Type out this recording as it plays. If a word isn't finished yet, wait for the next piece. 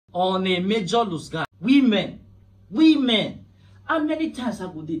on a major loose guy. Women. How many times I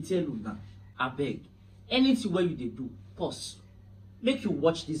go dey tell you now? I beg. Anything where you dey do, pause. Make you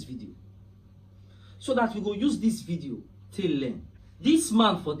watch this video. So that we go use this video till learn. This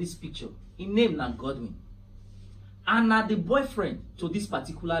man for this picture, his name na Godwin. And na the boyfriend to this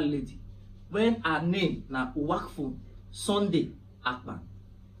particular lady. When her name na Uwakfo Sunday Akpan.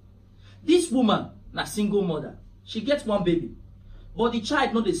 This woman na single mother. She gets one baby. But the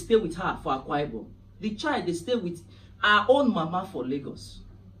child no dey stay with her for Akwa Ibom. The child they stay with her own mama for Lagos.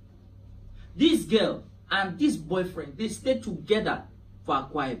 This girl and this boyfriend, they stay together for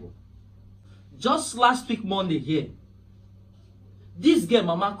Akwa Ibom. Just last week Monday here, this girl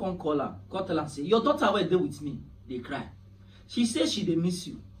mama come call her, tell her say, your daughter were there with me. They cry. She says she dey miss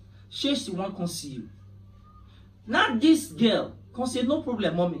you. She won't come see you. Now this girl come say, no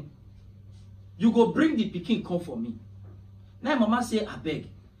problem, mommy. You go bring the pikin come for me. Now mama say, I beg.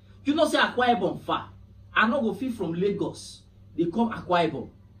 You know say Akwa Ibom far. I no go fit from Lagos. They come Akwa Ibom.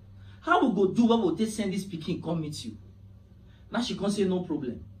 How we go do what we take send this pikin come meet you? Now she come say no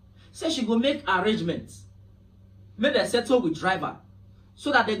problem. Say she go make arrangements. Make them settle with driver.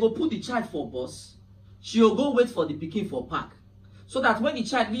 So that they go put the child for bus. She will go wait for the pikin for park. So that when the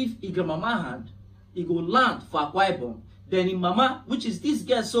child leave his grandmama hand, he go land for Akwa Ibom. Then his mama, which is this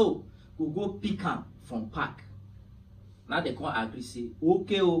girl so, go pick him from park. Now they can't agree, say,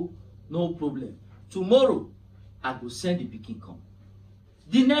 okay, oh, no problem. Tomorrow, I go send the pikin come.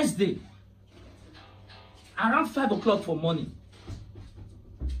 The next day, around 5 o'clock for morning,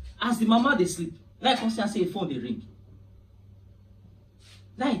 as the mama they sleep, now I come say a phone they ring.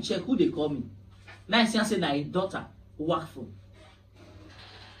 Now I check who they call me. Now I say na a daughter work phone.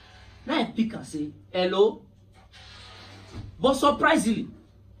 Now I pick and say, hello. But surprisingly,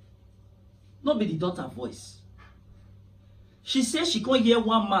 not be the daughter voice. She says she can't hear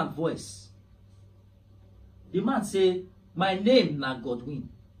one man voice. The man say, my name na Godwin.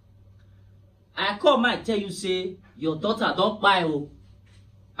 I come and tell you say, your daughter don't buy oh.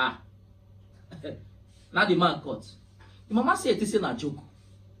 Ah. Now the man cut. The mama say it is a joke.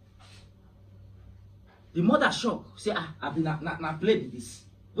 The mother shock. Say, I been na play with this.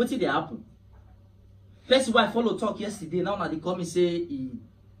 What did they happen? First wife follow talk yesterday. Now they come and say he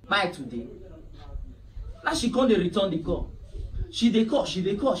buy today. Now she come they return the call. She dey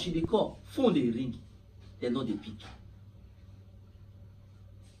call. Phone they ring. They know they pick.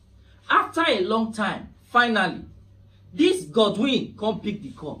 After a long time, finally, this Godwin come pick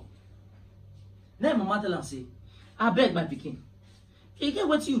the call. Then mama tell her say, I beg my pikin. You get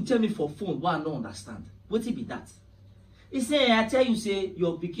what you tell me for phone, what I don't understand. What it be that? He say, I tell you, say,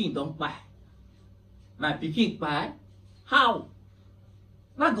 your pikin don't buy. My pikin buy? How?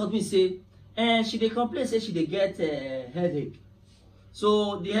 Now Godwin say, she dey complain, say she dey get headache.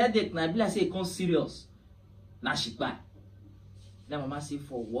 So the headache, now be like say it comes serious. Now she buy. Then mama say,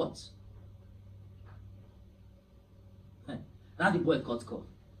 for what? Now the boy cut call.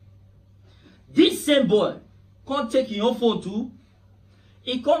 This same boy can't take your phone too.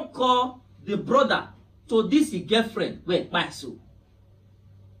 He can't call the brother to this his girlfriend. Wait, buy so.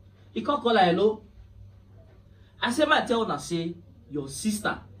 He can't call her hello. I say my tell her say your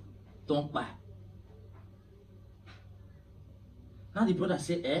sister don't buy. Now the brother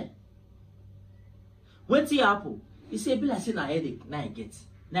say, eh? When it happen, he say, be like say na headache, now I get.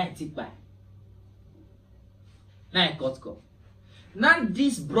 Now I take buy. Now I cut call. Now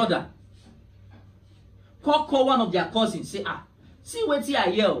this brother call one of their cousins, say, see what I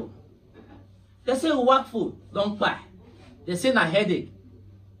hear. They say work food, don't buy. They say na headache,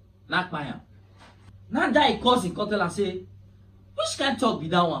 not buy. Now that cousin come tell and say, which kind talk be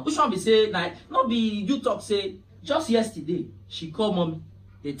that one? Which one be say, nah, not be you talk say, just yesterday, she call mommy.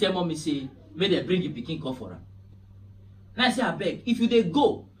 They tell mommy say, may they bring the pikin come for her. Now I say, I beg, if you dey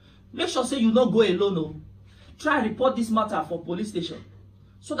go, make sure say you not go alone. No. Try report this matter for police station.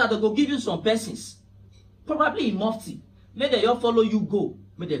 So that they go give you some persons. Probably in Mufti. May they all follow you go.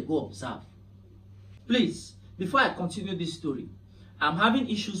 May they go observe. Please, before I continue this story, I'm having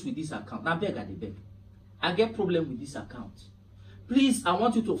issues with this account. I beg, I get problem with this account. Please, I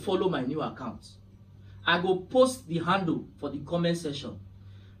want you to follow my new account. I go post the handle for the comment section.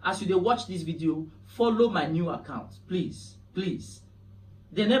 As you watch this video, follow my new account. Please, please.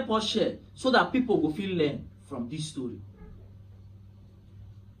 Then help us share so that people will feel learn from this story.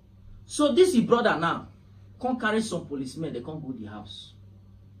 So this is brother now. Come carry some policemen, they come go the house.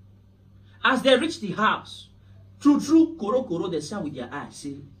 As they reach the house, true, koro, they say with their eyes,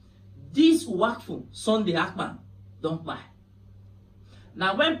 say, this work for Sunday Akpan, don't buy.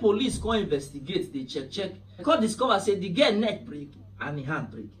 Now when police come investigate, they check, they come discover, say, the girl neck break and the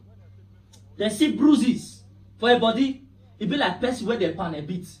hand break. They see bruises for a body. It be like person where they pan a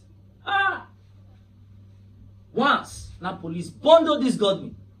bit. Once, now police bundle this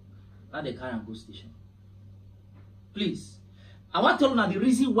godman. Now they carry and go station. Please, I want to tell you the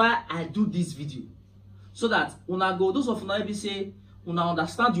reason why I do this video. So that una go, those of una be say, una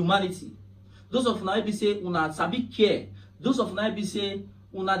understand humanity. Those of una be say, una sabi care. Those of una be say,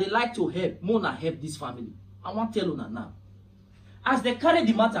 una they like to help. Mona help this family. I want to tell una now. As they carry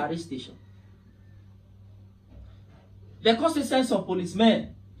the matter arrest station, they constantly send some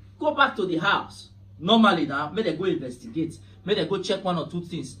policemen go back to the house. Normally now, may they go investigate. May they go check one or two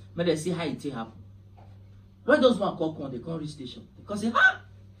things. May they see how it happen. When those one come, they come reach station. Because say,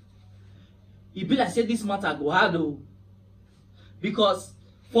 it be like say this matter go hard though. Because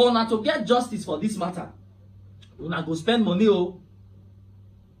for una to get justice for this matter, una go spend money oh.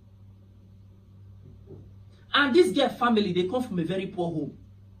 And this girl family, they come from a very poor home.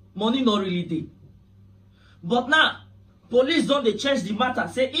 Money not really there. But now, police don't they change the matter.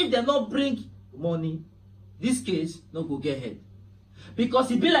 Say if they not bring money, this case no go get head.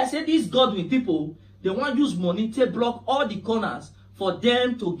 Because it be like say these Godwin people, they want use money to block all the corners for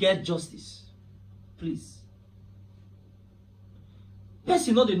them to get justice. Please.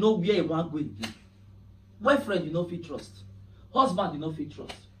 Person know they know where you want going. Boyfriend you know fit trust. Husband you know fit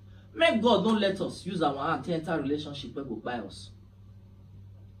trust. Make God don't let us use our hand to enter relationship where go buy us.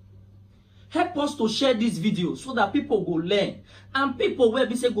 Help us to share this video so that people go learn. And people where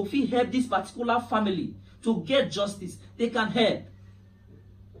we say go fit help this particular family to get justice. They can help.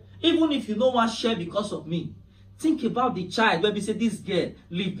 Even if you don't want to share because of me, think about the child where we say this girl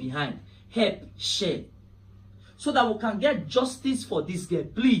leave behind. Help, share. So that we can get justice for this girl,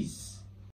 please.